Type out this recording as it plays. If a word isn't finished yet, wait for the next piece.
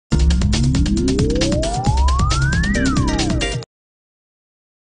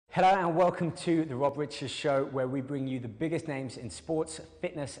Hello and welcome to the Rob Richards Show, where we bring you the biggest names in sports,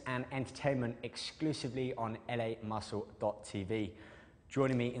 fitness and entertainment exclusively on lamuscle.tv.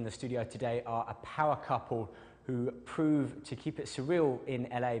 Joining me in the studio today are a power couple who prove to keep it surreal in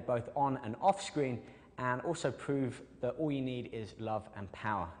LA, both on and off screen, and also prove that all you need is love and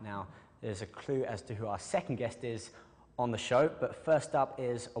power. Now, there's a clue as to who our second guest is on the show, but first up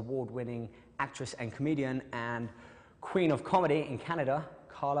is award-winning actress and comedian and queen of comedy in Canada,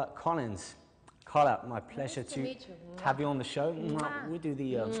 Carla Collins. Carla, my pleasure to have you on the show. We do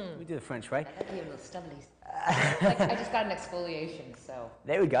the French way. I got you little stubblies. I just got an exfoliation, so.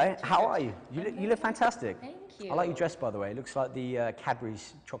 There we go. How are you? You look fantastic. Thank you. I like your dress, by the way. It looks like the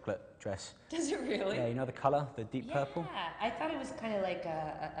Cadbury's chocolate dress. Does it really? Yeah, you know the color, the deep purple. Yeah, I thought it was kind of like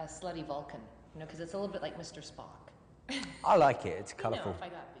a slutty Vulcan, because it's a little bit like Mr. Spock. I like it. It's colorful. If I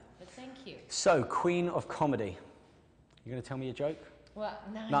got you, but thank you. So, queen of comedy. You going to tell me a joke? Well,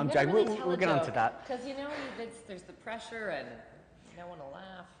 no, I'm joking. We'll get on to that. Because, there's the pressure and you don't want to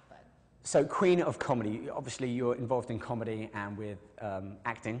laugh, but... So, queen of comedy. Obviously, you're involved in comedy and with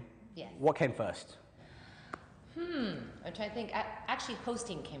acting. Yes. What came first? I'm trying to think. Actually,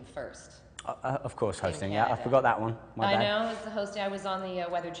 hosting came first. Of course, hosting. Yeah, I forgot that one. My bad. I know. As the host, I was on the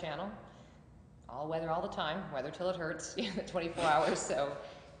Weather Channel. All weather, all the time. Weather till it hurts. 24 hours. So,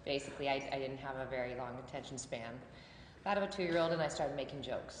 basically, I didn't have a very long attention span. Out of a 2-year-old, and I started making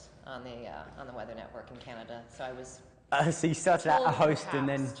jokes on the Weather Network in Canada. So I was. So you started out a host and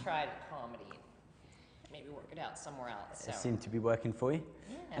then tried comedy, maybe work it out somewhere else. It seemed to be working for you.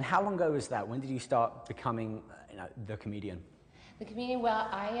 Yeah. And how long ago was that? When did you start becoming, the comedian? The comedian. Well,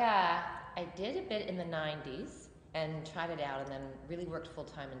 I did a bit in the '90s and tried it out, and then really worked full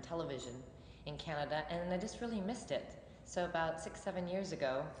time in television in Canada, and I just really missed it. So about 6-7 years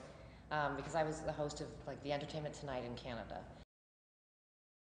ago. Because I was the host of the Entertainment Tonight in Canada.